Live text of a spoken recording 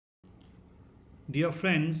Dear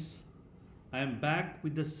friends, I am back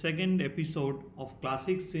with the second episode of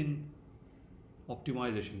Classics in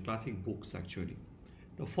Optimization, classic books actually.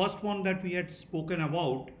 The first one that we had spoken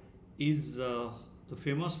about is the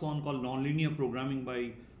famous one called Nonlinear Programming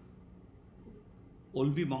by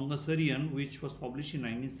Olvi Mangasarian, which was published in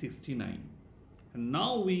 1969. And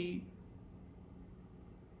now we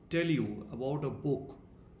tell you about a book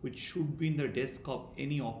which should be in the desk of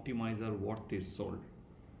any optimizer worth his salt.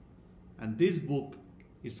 And this book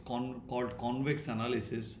is called Convex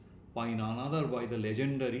Analysis by none other by the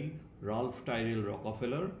legendary Ralph Tyrrell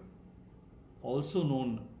Rockafellar, also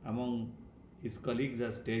known among his colleagues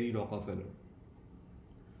as Terry Rockafellar.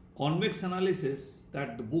 Convex Analysis,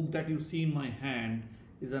 that the book that you see in my hand,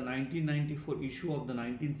 is a 1994 issue of the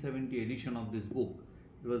 1970 edition of this book.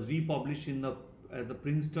 It was republished as the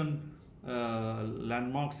Princeton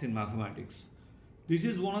Landmarks in Mathematics. This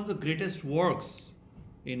is one of the greatest works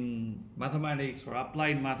in mathematics or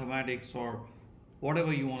applied mathematics or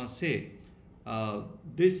whatever you want to say.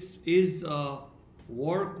 This is a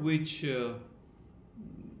work which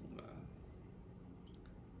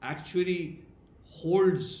actually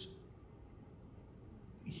holds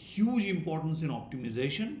huge importance in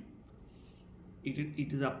optimization.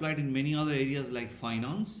 It is applied in many other areas like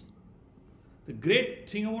finance. The great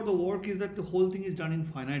thing about the work is that the whole thing is done in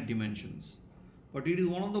finite dimensions. But it is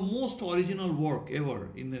one of the most original work ever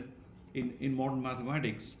in modern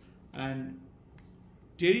mathematics. And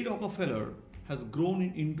Terry Rockafellar has grown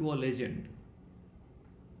into a legend.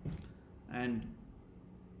 And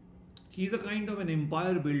he's a kind of an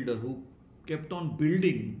empire builder who kept on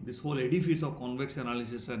building this whole edifice of convex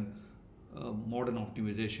analysis and modern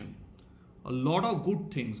optimization. A lot of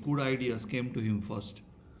good things, good ideas came to him first.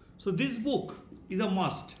 So this book is a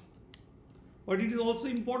must. But it is also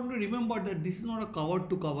important to remember that this is not a cover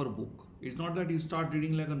to cover book. It's not that you start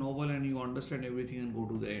reading like a novel and you understand everything and go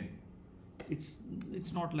to the end.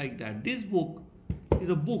 It's not like that. This book is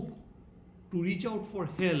a book to reach out for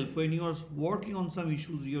help when you are working on some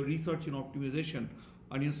issues, your research in optimization,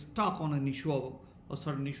 and you're stuck on an issue of a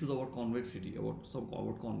certain issues about convexity,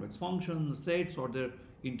 about convex functions, sets, or their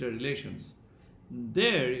interrelations.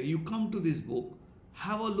 There you come to this book,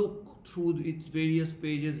 have a look through its various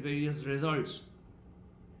pages, various results,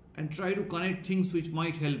 and try to connect things which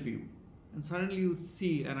might help you. And suddenly you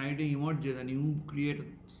see an idea emerges and you create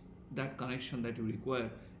that connection that you require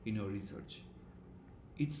in your research.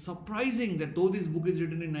 It's surprising that though this book is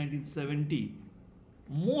written in 1970,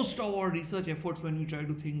 most of our research efforts when we try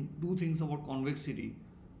to do things about convexity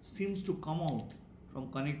seems to come out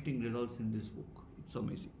from connecting results in this book. It's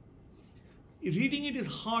amazing. Reading it is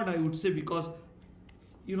hard, I would say, because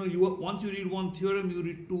once you read one theorem, you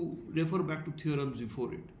need to refer back to theorems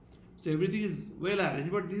before it. So everything is well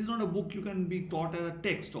arranged, but this is not a book you can be taught as a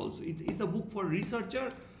text also. It's a book for a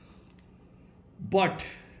researcher, but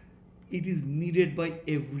it is needed by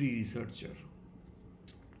every researcher.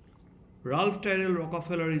 Ralph Tyrrell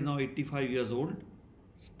Rockafellar is now 85 years old,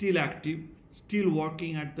 still active, still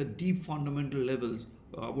working at the deep fundamental levels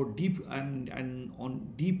about deep and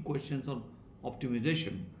on deep questions on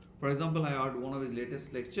optimization. For example, I heard one of his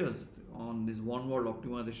latest lectures on this one word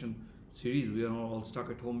optimization series. We are all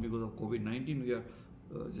stuck at home because of COVID-19. We are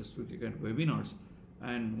just looking at webinars.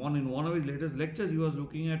 And in one of his latest lectures, he was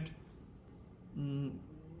looking at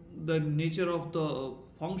the nature of the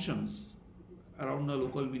functions around a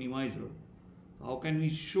local minimizer. How can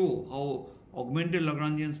we show how augmented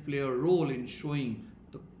Lagrangians play a role in showing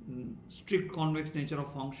the strict convex nature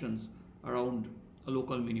of functions around a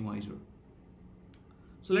local minimizer?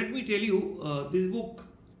 So let me tell you, this book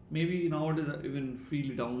maybe nowadays even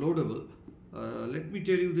freely downloadable. Let me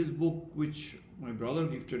tell you this book which my brother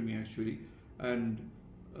gifted me actually, and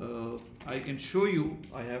I can show you.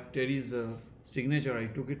 I have Terry's signature. I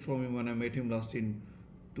took it from him when I met him last in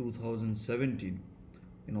 2017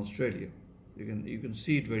 in Australia. You can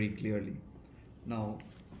see it very clearly. Now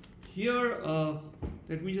here,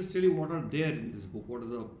 let me just tell you what are there in this book. What are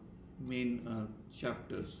the main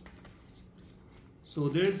chapters? So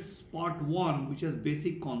there is part 1, which has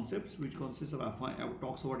basic concepts, which consists of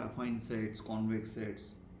talks about affine sets, convex sets,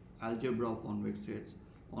 algebra of convex sets,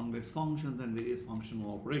 convex functions, and various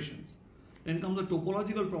functional operations. Then comes the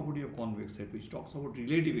topological property of convex set, which talks about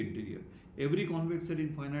relative interior. Every convex set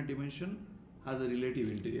in finite dimension has a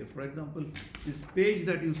relative interior. For example, this page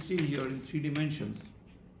that you see here in 3 dimensions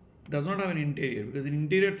does not have an interior, because an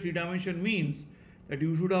interior 3 dimension means that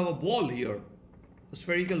you should have a ball here, a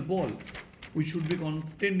spherical ball, which should be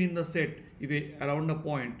contained in the set around a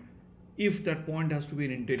point, if that point has to be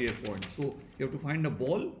an interior point. So you have to find a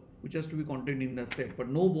ball which has to be contained in the set, but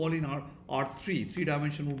no ball in R3,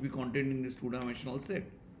 3-dimension would be contained in this 2-dimensional set.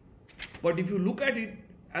 But if you look at it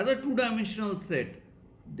as a 2-dimensional set,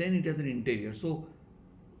 then it has an interior. So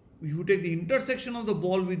if you take the intersection of the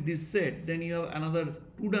ball with this set, then you have another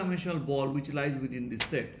 2-dimensional ball which lies within this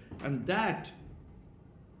set, and that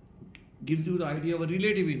gives you the idea of a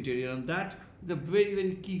relative interior, and that is a very,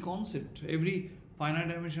 very key concept. Every finite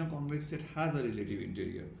dimensional convex set has a relative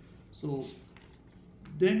interior. So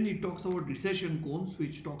then it talks about recession cones,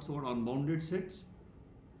 which talks about unbounded sets.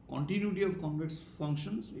 Continuity of convex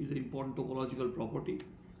functions is an important topological property.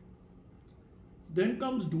 Then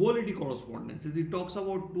comes duality correspondences. It talks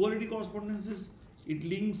about duality correspondences. It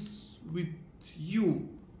links with you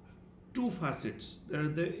two facets.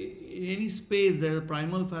 In any space there is a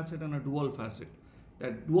primal facet and a dual facet.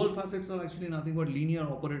 That dual facets are actually nothing but linear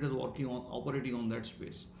operators operating on that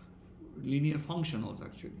space. Linear functionals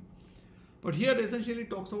actually. But here essentially it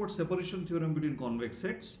talks about separation theorem between convex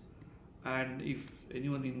sets. And if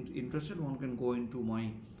anyone interested, one can go into my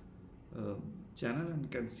channel and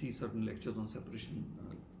can see certain lectures on separation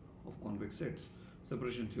of convex sets,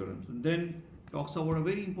 separation theorems. And then talks about a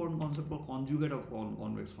very important concept called conjugate of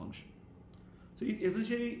convex function. So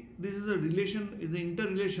essentially this is a relation, is the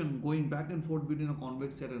interrelation going back and forth between a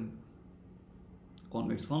convex set and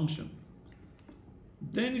convex function.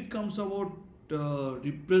 Then it comes about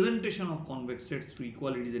representation of convex sets through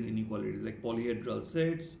equalities and inequalities, like polyhedral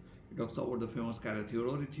sets. It talks about the famous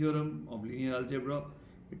Carathéodory theorem of linear algebra.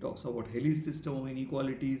 It talks about Helly's system of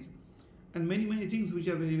inequalities, and many things which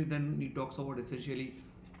are very. Then it talks about essentially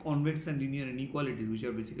convex and linear inequalities, which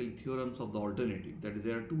are basically theorems of the alternative. That is,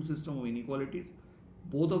 there are two systems of inequalities,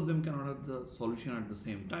 both of them cannot have the solution at the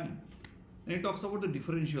same time. And it talks about the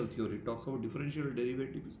differential theory. It talks about differential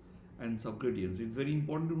derivatives and subgradients. It's very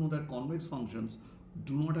important to know that convex functions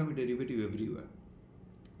do not have a derivative everywhere.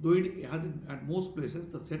 Though it has it at most places,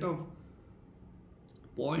 the set of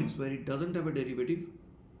points where it doesn't have a derivative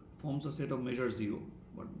forms a set of measure 0.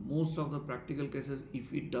 But most of the practical cases,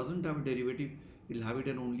 if it doesn't have a derivative, it will have it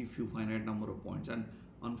at only few finite number of points. And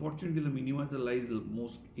unfortunately, the minimizer lies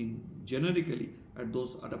most in generically at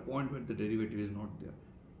a point where the derivative is not there.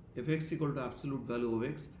 Fx equal to absolute value of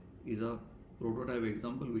x is a prototype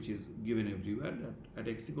example which is given everywhere, that at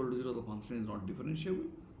x equal to 0 the function is not differentiable.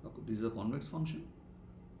 This is a convex function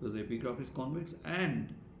because the epigraph is convex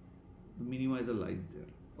and the minimizer lies there.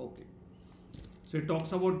 Okay. So it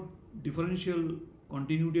talks about differential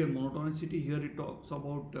continuity and monotonicity. Here it talks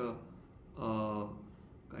about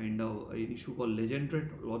kind of an issue called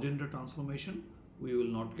Legendre transformation. We will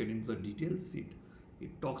not get into the details.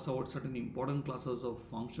 It talks about certain important classes of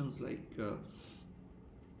functions like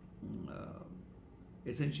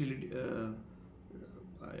essentially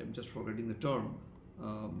I am just forgetting the term.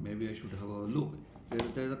 Maybe I should have a look.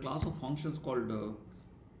 There is a class of functions called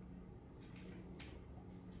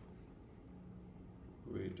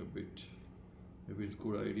wait a bit. Maybe it's a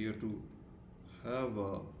good idea to have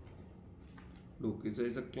a look.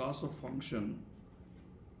 It's a class of function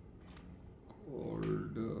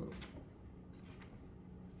called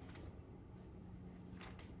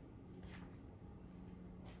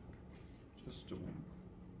just a moment.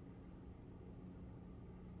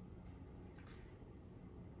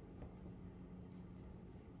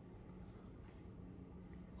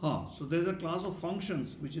 So there's a class of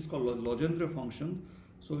functions which is called Legendre function.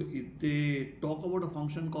 So they talk about a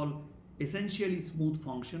function called essentially smooth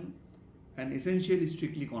function and essentially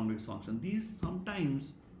strictly convex function. These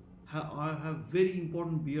sometimes have very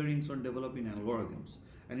important bearings on developing algorithms,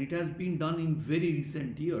 and it has been done in very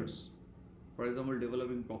recent years. For example,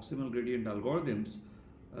 developing proximal gradient algorithms,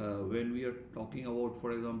 when we are talking about,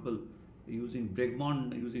 for example, using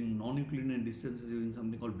Bregman, using non-Euclidean distances, using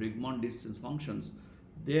something called Bregman distance functions.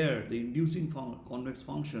 There, the inducing convex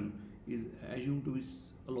function is assumed to be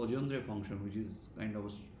a Legendre function, which is kind of a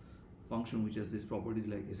function which has these properties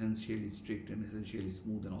like essentially strict and essentially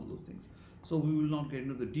smooth and all those things. So we will not get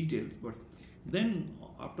into the details, but then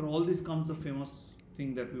after all this comes the famous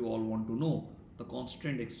thing that we all want to know, the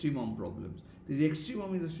constraint extremum problems. This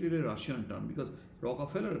extremum is actually a Russian term because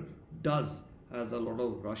Rockafellar has a lot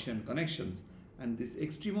of Russian connections, and this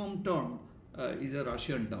extremum term is a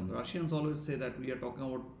Russian term. The Russians always say that we are talking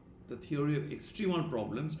about the theory of extremal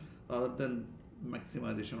problems rather than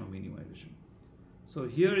maximization or minimization. So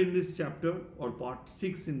here in this chapter, or part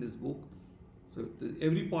 6 in this book, so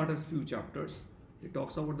every part has few chapters. It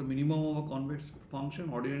talks about the minimum of a convex function,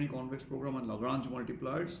 ordinary convex program and Lagrange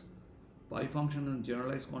multipliers, pi function and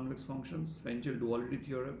generalized convex functions, Fenchel duality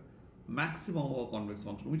theorem, maximum of a convex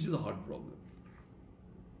function, which is a hard problem.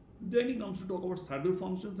 Then he comes to talk about saddle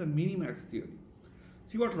functions and minimax theory.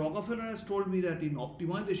 See, what Rockafellar has told me, that in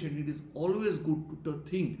optimization, it is always good to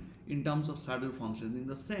think in terms of saddle function. In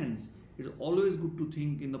the sense, it is always good to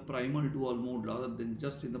think in the primal dual mode rather than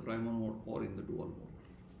just in the primal mode or in the dual mode.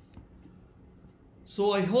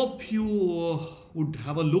 So I hope you would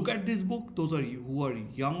have a look at this book. Those are you who are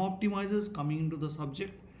young optimizers coming into the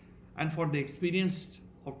subject, and for the experienced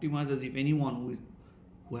optimizers, if anyone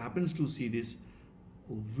who happens to see this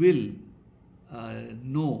will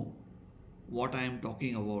know what I am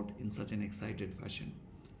talking about in such an excited fashion.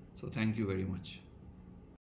 So thank you very much.